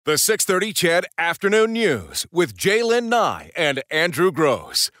The 6:30 CHED Afternoon News with Jaylen Nye and Andrew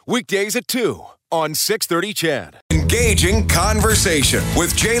Gross. Weekdays at 2 on 6:30 CHED. Engaging conversation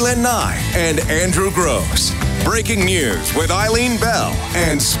with Jaylen Nye and Andrew Gross. Breaking news with Eileen Bell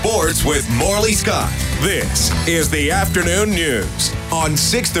and sports with Morley Scott. This is the Afternoon News on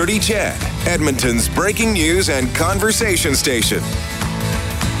 6:30 CHED, Edmonton's breaking news and conversation station.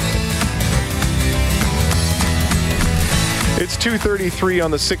 It's 2:33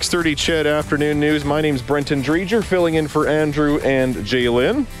 on the 6:30 CHED Afternoon News. My name's Brenton Dreger, filling in for Andrew and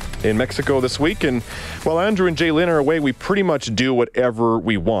Jaylen in Mexico this week. And while Andrew and Jaylen are away, we pretty much do whatever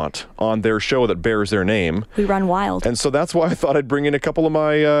we want on their show that bears their name. We run wild. And so that's why I thought I'd bring in a couple of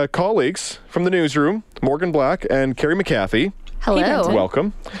my colleagues from the newsroom, Morgan Black and Carrie McCarthy. Hello.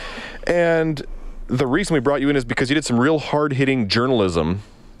 Welcome. And the reason we brought you in is because you did some real hard-hitting journalism.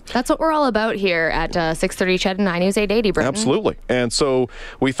 That's what we're all about here at 6:30 CHED and 9 News 880, Brenton. Absolutely. And so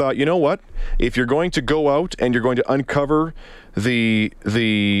we thought, you know what? If you're going to go out and you're going to uncover the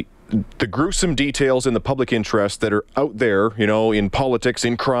gruesome details in the public interest that are out there, you know, in politics,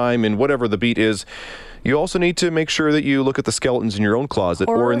 in crime, in whatever the beat is, you also need to make sure that you look at the skeletons in your own closet,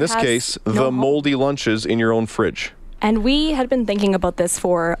 or in this case, the moldy lunches in your own fridge. And we had been thinking about this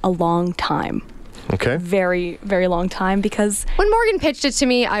for a long time. Okay. Very, very long time, because when Morgan pitched it to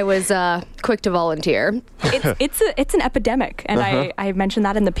me, I was quick to volunteer. It's an epidemic, and I mentioned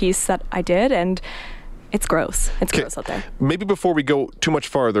that in the piece that I did, and it's gross. It's gross out there. Maybe before we go too much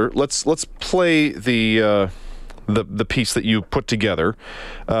farther, let's play the piece that you put together.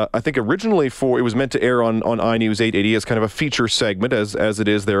 I think originally it was meant to air on iNews 880 as kind of a feature segment, as it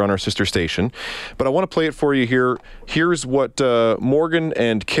is there on our sister station. But I want to play it for you here. Here's what Morgan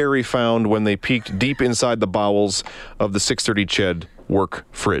and Carrie found when they peeked deep inside the bowels of the 6:30 CHED work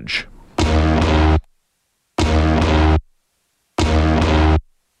fridge.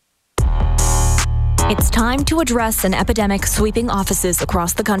 It's time to address an epidemic sweeping offices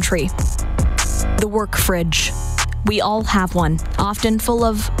across the country. The work fridge. We all have one, often full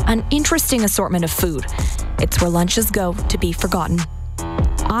of an interesting assortment of food. It's where lunches go to be forgotten.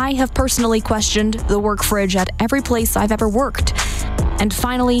 I have personally questioned the work fridge at every place I've ever worked. And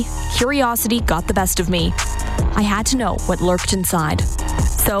finally, curiosity got the best of me. I had to know what lurked inside.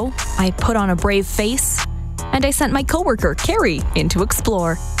 So I put on a brave face, and I sent my coworker, Carrie, in to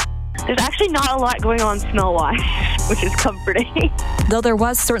explore. There's actually not a lot going on smell-wise, which is comforting. Though there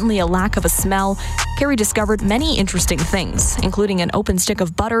was certainly a lack of a smell, Carrie discovered many interesting things, including an open stick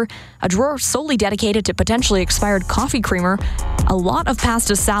of butter, a drawer solely dedicated to potentially expired coffee creamer, a lot of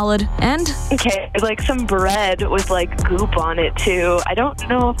pasta salad, and... Okay, like some bread with like goop on it too. I don't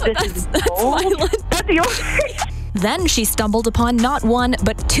know if this is mold. That's yours. Then she stumbled upon not one,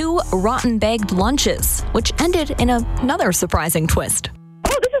 but two rotten bagged lunches, which ended in another surprising twist.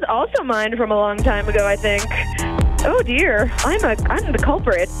 Oh, this is also mine from a long time ago, I think. Oh dear, I'm the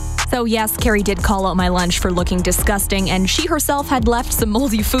culprit. So yes, Carrie did call out my lunch for looking disgusting, and she herself had left some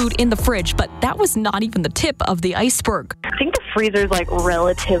moldy food in the fridge, but that was not even the tip of the iceberg. I think the freezer's like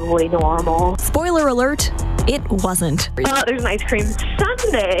relatively normal. Spoiler alert, it wasn't. There's an ice cream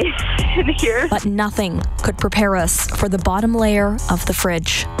sundae in here. But nothing could prepare us for the bottom layer of the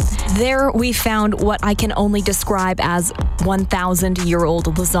fridge. There we found what I can only describe as 1,000-year-old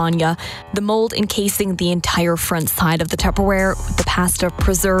lasagna, the mold encasing the entire front side of the Tupperware, with the pasta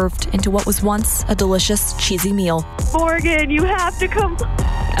preserved into what was once a delicious, cheesy meal. Morgan, you have to come.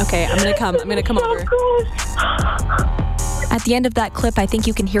 Okay, I'm gonna come over. Gross. At the end of that clip, I think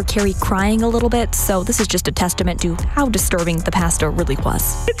you can hear Carrie crying a little bit, so this is just a testament to how disturbing the pasta really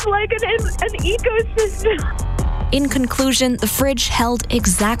was. It's like an ecosystem. In conclusion, the fridge held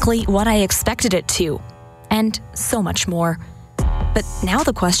exactly what I expected it to, and so much more. But now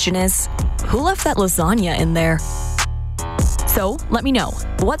the question is, who left that lasagna in there? So let me know,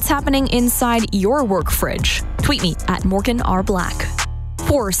 what's happening inside your work fridge? Tweet me at Morgan R. Black.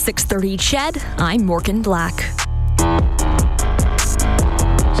 For 6:30 CHED, I'm Morgan Black.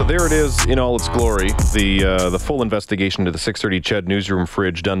 So there it is in all its glory, the full investigation into the 6:30 CHED newsroom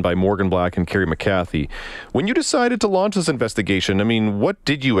fridge done by Morgan Black and Carrie McCarthy. When you decided to launch this investigation, I mean, what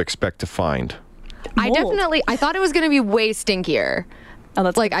did you expect to find? I thought it was going to be way stinkier. Oh,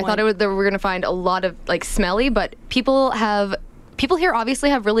 that's like I thought we were going to find a lot of like smelly, but people here obviously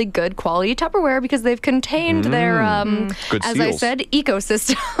have really good quality Tupperware because they've contained their, good as seals. I said,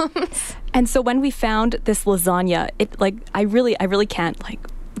 ecosystems. And so when we found this lasagna, I really can't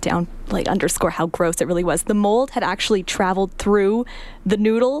underscore how gross it really was. The mold had actually traveled through the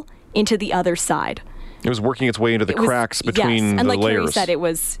noodle into the other side. It was working its way into the cracks between and the like layers. Carrie said, it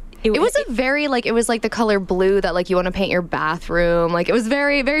was It was a very it was like the color blue that you want to paint your bathroom. It was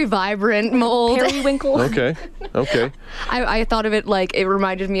very, very vibrant mold. Periwinkle. Okay. I thought of it it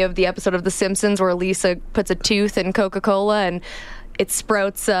reminded me of the episode of The Simpsons where Lisa puts a tooth in Coca-Cola and it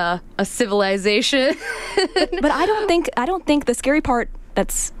sprouts a civilization. But I don't think the scary part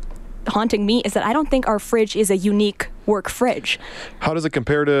that's haunting me is that I don't think our fridge is a unique work fridge. How does it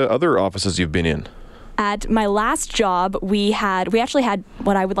compare to other offices you've been in? At my last job, we actually had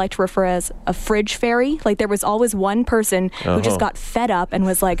what I would like to refer as a fridge fairy. There was always one person who just got fed up and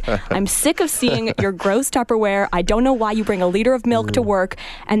was like, I'm sick of seeing your gross Tupperware. I don't know why you bring a liter of milk to work.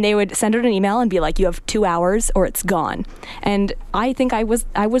 And they would send out an email and be like, you have 2 hours or it's gone. And I think I was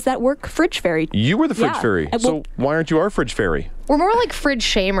that work fridge fairy. You were the fridge fairy. So why aren't you our fridge fairy? We're more like fridge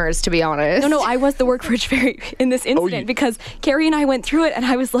shamers, to be honest. No, I was the work fridge fairy in this incident because Carrie and I went through it and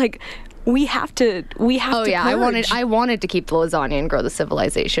I was like, we have to yeah, purge. I wanted to keep the lasagna and grow the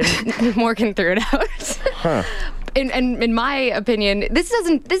civilization. Morgan threw it out. In my opinion, this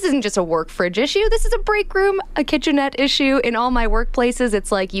isn't just a work fridge issue. This is a break room, a kitchenette issue. In all my workplaces,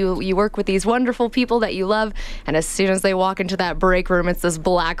 it's you work with these wonderful people that you love, and as soon as they walk into that break room, it's this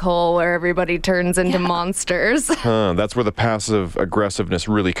black hole where everybody turns into monsters. That's where the passive aggressiveness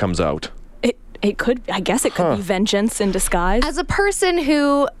really comes out. It could be vengeance in disguise. As a person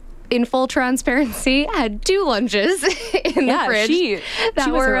who, in full transparency, had 2 lunches in the fridge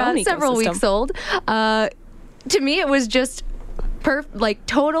that were several weeks old. To me, it was just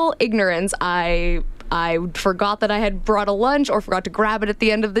total ignorance. I forgot that I had brought a lunch or forgot to grab it at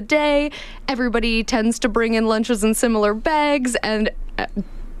the end of the day. Everybody tends to bring in lunches in similar bags, and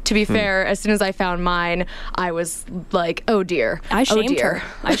to be fair, as soon as I found mine, I was like, oh dear. I shamed her.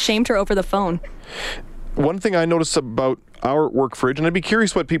 I shamed her over the phone. One thing I noticed about our work fridge, and I'd be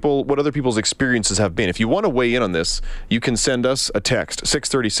curious what other people's experiences have been. If you want to weigh in on this, you can send us a text,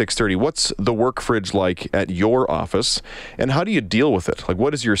 630-630. What's the work fridge like at your office, and how do you deal with it?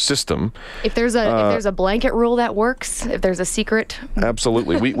 What is your system? If there's a blanket rule that works, if there's a secret.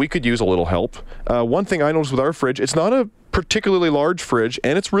 Absolutely. We could use a little help. One thing I noticed with our fridge, it's not a particularly large fridge,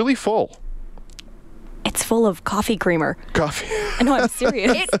 and it's really full. It's full of coffee creamer. Coffee. No, I'm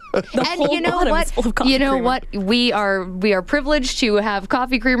serious. You know what? We are privileged to have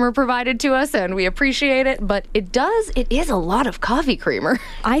coffee creamer provided to us, and we appreciate it. But it is a lot of coffee creamer.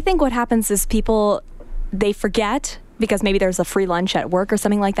 I think what happens is people, they forget because maybe there's a free lunch at work or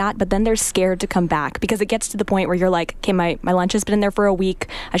something like that, but then they're scared to come back because it gets to the point where you're like, okay, my lunch has been in there for a week.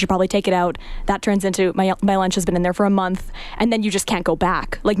 I should probably take it out. That turns into my lunch has been in there for a month, and then you just can't go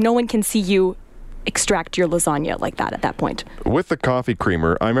back. No one can see you extract your lasagna like that at that point. With the coffee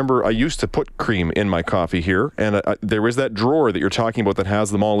creamer, I remember I used to put cream in my coffee here, and there was that drawer that you're talking about that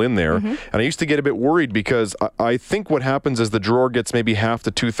has them all in there, and I used to get a bit worried because I think what happens is the drawer gets maybe half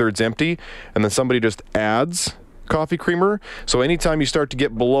to 2/3 empty, and then somebody just adds coffee creamer. So anytime you start to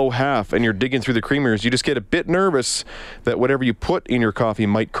get below half and you're digging through the creamers, you just get a bit nervous that whatever you put in your coffee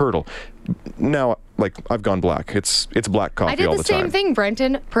might curdle. Now, I've gone black. It's black coffee all the time. I did the same thing,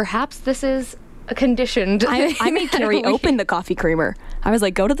 Brenton. Perhaps this is a conditioned. I made Carrie open the coffee creamer. I was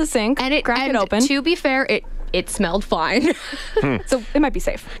like, go to the sink, crack it open. To be fair, it smelled fine. So it might be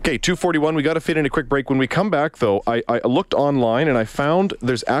safe. Okay, 2:41. We got to fit in a quick break. When we come back, though, I looked online and I found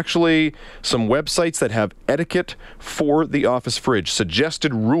there's actually some websites that have etiquette for the office fridge,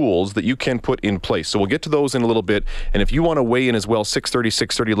 suggested rules that you can put in place. So we'll get to those in a little bit. And if you want to weigh in as well,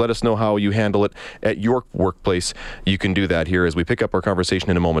 630, let us know how you handle it at your workplace. You can do that here as we pick up our conversation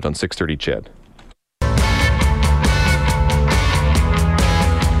in a moment on 630 CHED.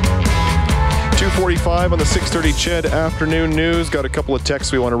 2:45 on the 630 CHED Afternoon News. Got a couple of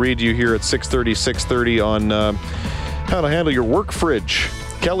texts we want to read to you here at 630 on how to handle your work fridge.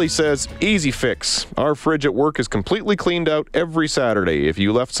 Kelly says, easy fix. Our fridge at work is completely cleaned out every Saturday. If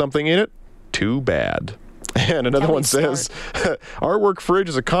you left something in it, too bad. And another one says, our work fridge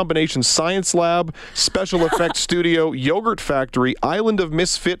is a combination science lab, special effects studio, yogurt factory, island of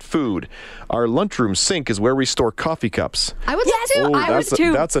misfit food. Our lunchroom sink is where we store coffee cups. I would like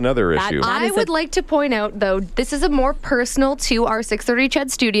to. That's another issue. I would like to point out, though, this is a more personal to our 630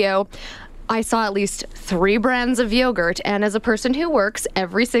 CHED studio. I saw at least 3 brands of yogurt, and as a person who works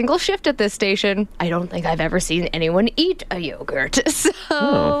every single shift at this station, I don't think I've ever seen anyone eat a yogurt.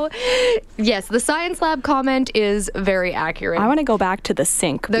 So, yes, the science lab comment is very accurate. I want to go back to the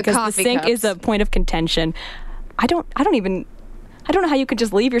sink because the sink is a point of contention. I don't know how you could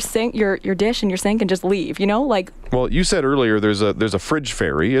just leave your sink, your dish in your sink and just leave, Well, you said earlier there's a fridge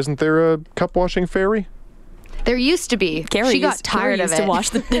fairy. Isn't there a cup washing fairy? There used to be. She got tired of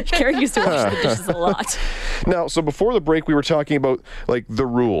it. Carrie used to wash the dishes a lot. Now, so before the break, we were talking about like the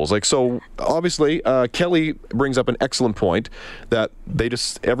rules. Like, so obviously, Kelly brings up an excellent point that they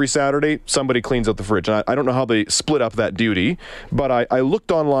just every Saturday somebody cleans out the fridge. And I don't know how they split up that duty, but I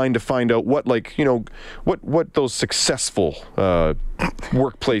looked online to find out what what those successful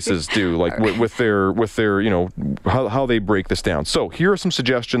workplaces do, like with their how they break this down. So here are some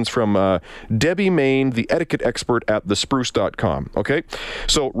suggestions from Debbie Main, the etiquette expert at thespruce.com. Okay,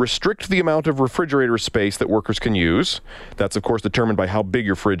 so restrict the amount of refrigerator space that workers can use. That's of course determined by how big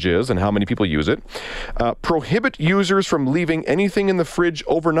your fridge is and how many people use it. Prohibit users from leaving anything in the fridge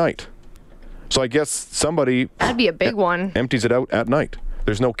overnight. So I guess somebody that'd be a big one. Empties it out at night.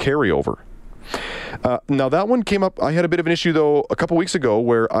 There's no carryover. Now that one came up, I had a bit of an issue though a couple weeks ago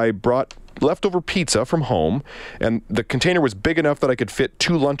where I brought leftover pizza from home and the container was big enough that I could fit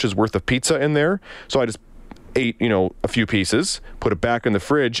 2 lunches worth of pizza in there. So I just ate, a few pieces, put it back in the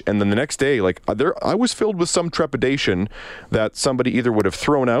fridge, and then the next day, I was filled with some trepidation that somebody either would have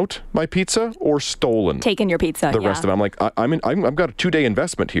thrown out my pizza or taken your pizza. The rest of it. I'm like, I've got a 2-day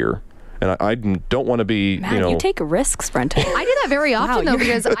investment here. And I don't want to be, you take risks, Brenton. I do that very often, though,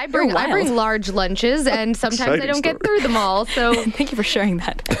 because I bring large lunches, and sometimes I don't get through them all. So thank you for sharing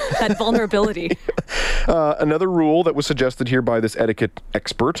that vulnerability. Another rule that was suggested here by this etiquette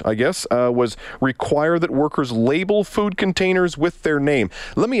expert, I guess, was require that workers label food containers with their name.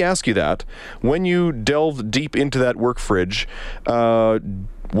 Let me ask you that. When you delved deep into that work fridge,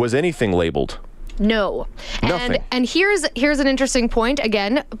 was anything labeled? No. Nothing. And here's an interesting point,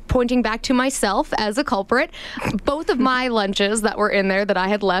 again, pointing back to myself as a culprit. Both of my lunches that were in there that I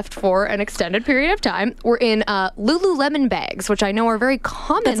had left for an extended period of time were in Lululemon bags, which I know are very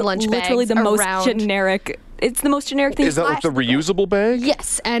common lunch bags. That's literally the most generic. It's the most generic thing. Is that like the reusable bag?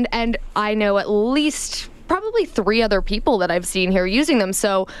 Yes, and I know at least probably 3 other people that I've seen here using them.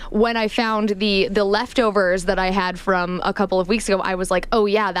 So when I found the leftovers that I had from a couple of weeks ago, I was like, oh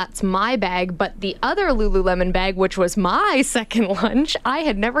yeah, that's my bag. But the other Lululemon bag, which was my second lunch, I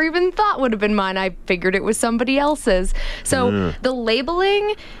had never even thought would have been mine. I figured it was somebody else's. So the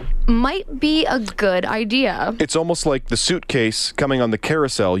labeling might be a good idea. It's almost like the suitcase coming on the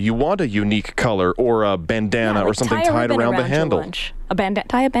carousel. You want a unique color or a bandana or something tied around the handle.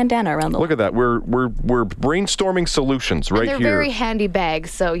 Tie a bandana around the Look at that. We're brainstorming solutions right here. And they're very handy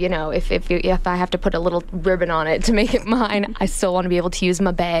bags, so if I have to put a little ribbon on it to make it mine, I still want to be able to use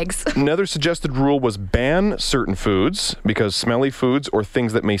my bags. Another suggested rule was ban certain foods because smelly foods or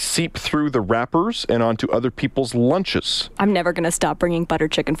things that may seep through the wrappers and onto other people's lunches. I'm never going to stop bringing butter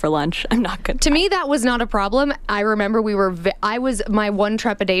chicken for lunch. I'm not going to. To me, that was not a problem. I remember my one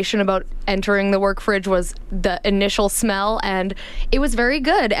trepidation about entering the work fridge was the initial smell, and it was very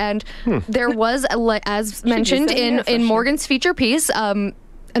good. And there was, as mentioned in Morgan's feature piece, an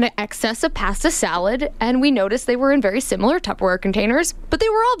excess of pasta salad, and we noticed they were in very similar Tupperware containers, but they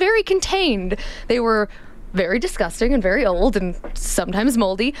were all very contained. They were very disgusting and very old and sometimes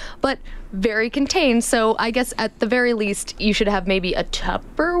moldy, but very contained. So I guess at the very least, you should have maybe a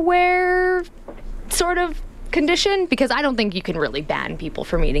Tupperware sort of condition, because I don't think you can really ban people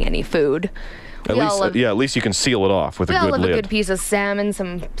from eating any food. At least you can seal it off with a good lid. We all love a good piece of salmon,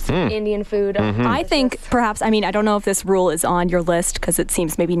 some Indian food. I think perhaps, I don't know if this rule is on your list because it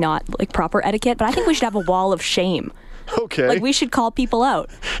seems maybe not like proper etiquette, but I think we should have a wall of shame. Okay. Like we should call people out.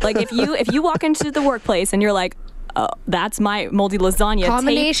 Like if you walk into the workplace and you're like, oh, that's my moldy lasagna.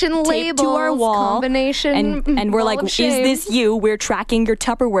 Combination tape to our wall. Combination. And we're like, is this you? We're tracking your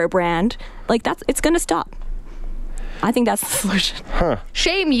Tupperware brand. Like it's going to stop. I think that's the solution.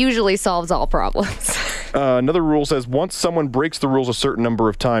 Shame usually solves all problems. Another rule says once someone breaks the rules a certain number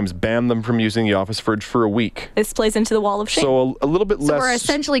of times, ban them from using the office fridge for a week. This plays into the wall of shame. So a little bit less. So we're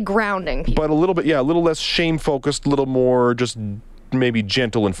essentially grounding people. But a little less shame focused, a little more just maybe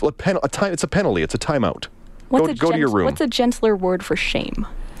gentle and it's a penalty. It's a timeout. Go to your room. What's a gentler word for shame?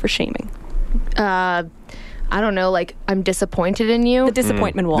 For shaming? I don't know, like, I'm disappointed in you. The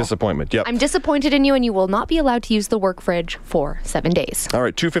disappointment wall. Disappointment, yep. I'm disappointed in you, and you will not be allowed to use the work fridge for 7 days. All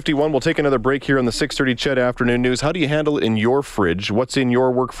right, 2:51. We'll take another break here on the 6:30 CHED Afternoon News. How do you handle it in your fridge? What's in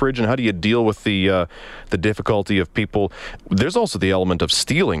your work fridge, and how do you deal with the difficulty of people? There's also the element of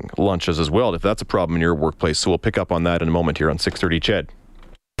stealing lunches as well, if that's a problem in your workplace. So we'll pick up on that in a moment here on 6:30 CHED.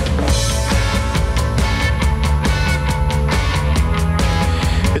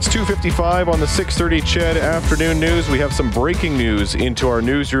 It's 2:55 on the 6:30 CHED Afternoon News. We have some breaking news into our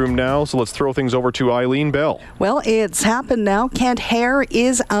newsroom now, so let's throw things over to Eileen Bell. Well, it's happened now. Kent Hare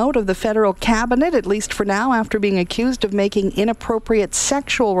is out of the federal cabinet, at least for now, after being accused of making inappropriate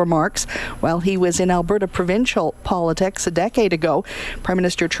sexual remarks while he was in Alberta provincial politics a decade ago. Prime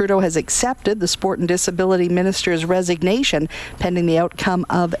Minister Trudeau has accepted the Sport and Disability Minister's resignation pending the outcome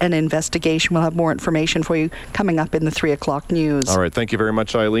of an investigation. We'll have more information for you coming up in the 3 o'clock news. All right, thank you very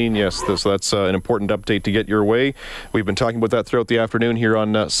much, Eileen. Yes, that's an important update to get your way. We've been talking about that throughout the afternoon here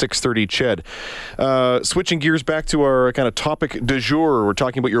on 6:30 CHED. Switching gears back to our kind of topic du jour, we're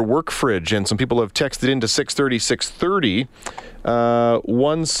talking about your work fridge, and some people have texted into 6:30.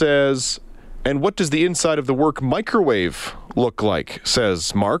 One says, and what does the inside of the work microwave look like,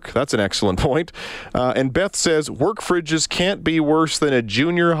 says Mark. That's an excellent point. And Beth says, work fridges can't be worse than a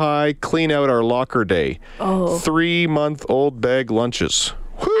junior high clean out our locker day. 3-month-old bag lunches.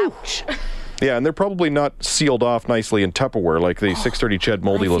 Whew. Ouch. Yeah, and they're probably not sealed off nicely in Tupperware like the 6:30 CHED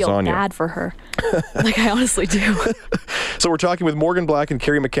moldy lasagna. I feel bad for her. Like, I honestly do. So we're talking with Morgan Black and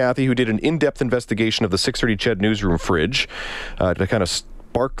Carrie McCarthy, who did an in-depth investigation of the 6:30 CHED newsroom fridge to kind of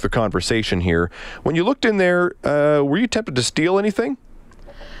spark the conversation here. When you looked in there, were you tempted to steal anything?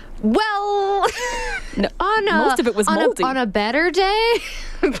 Well, no, most of it was moldy. On a better day,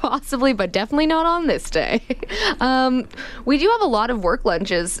 possibly, but definitely not on this day. We do have a lot of work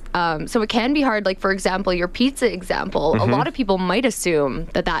lunches, so it can be hard. Like, for example, your pizza example, a lot of people might assume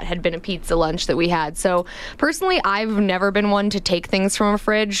that had been a pizza lunch that we had. So personally, I've never been one to take things from a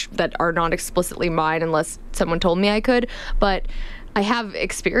fridge that are not explicitly mine unless someone told me I could. But I have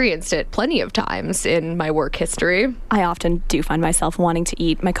experienced it plenty of times in my work history. I often do find myself wanting to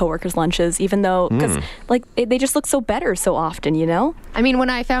eat my coworkers' lunches, even though, because they just look so better so often, you know? I mean, when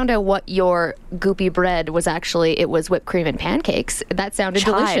I found out what your goopy bread was actually, it was whipped cream and pancakes. That sounded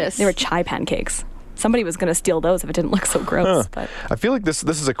delicious. They were chai pancakes. Somebody was going to steal those if it didn't look so gross. But I feel like this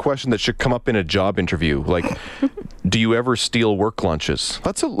is a question that should come up in a job interview. Like, do you ever steal work lunches?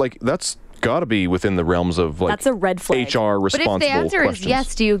 That's got to be within the realms of that's a red flag. HR responsible questions. But if the answer is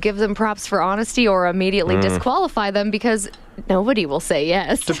yes, do you give them props for honesty or immediately disqualify them, because nobody will say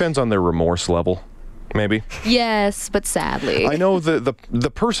yes? Depends on their remorse level. Maybe. Yes, but sadly. I know the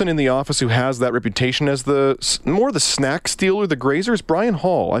person in the office who has that reputation as the snack stealer, the grazer, is Brian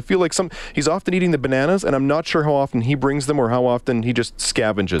Hall. I feel like he's often eating the bananas, and I'm not sure how often he brings them or how often he just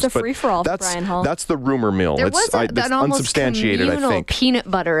scavenges. It's a free-for-all for Brian Hall. That's the rumor mill. There was an unsubstantiated, I think.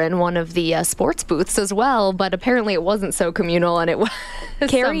 Peanut butter in one of the sports booths as well, but apparently it wasn't so communal, and it was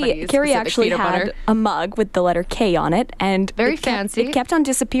Carrie actually had a mug with the letter K on it, and very fancy. It kept on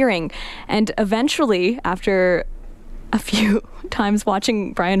disappearing, and eventually, after a few times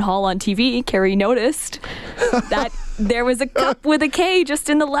watching Brian Hall on TV, Carrie noticed that there was a cup with a K just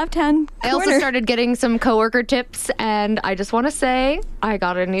in the left-hand corner. I also started getting some coworker tips, and I just want to say I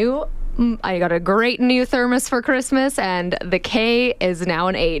got a great new thermos for Christmas, and the K is now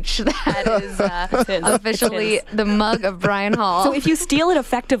an H. That is officially the mug of Brian Hall. So if you steal it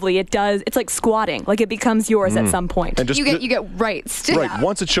effectively, it's like squatting. Like, it becomes yours at some point. And you get rights. Right.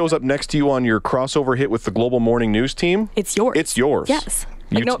 Once it shows up next to you on your crossover hit with the Global Morning News team, it's yours. It's yours. Yes.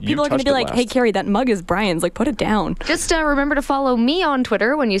 Like, people are going to be like, hey, Carrie, that mug is Brian's. Like, put it down. Just remember to follow me on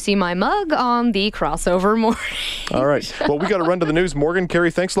Twitter when you see my mug on the Crossover Morning. All right. Well, we got to run to the news. Morgan,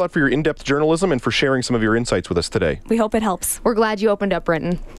 Carrie, thanks a lot for your in-depth journalism and for sharing some of your insights with us today. We hope it helps. We're glad you opened up,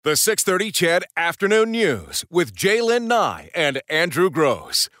 Brenton. The 6:30 CHED Afternoon News with Jaylyn Nye and Andrew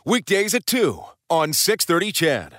Gross. Weekdays at 2 on 6:30 CHED.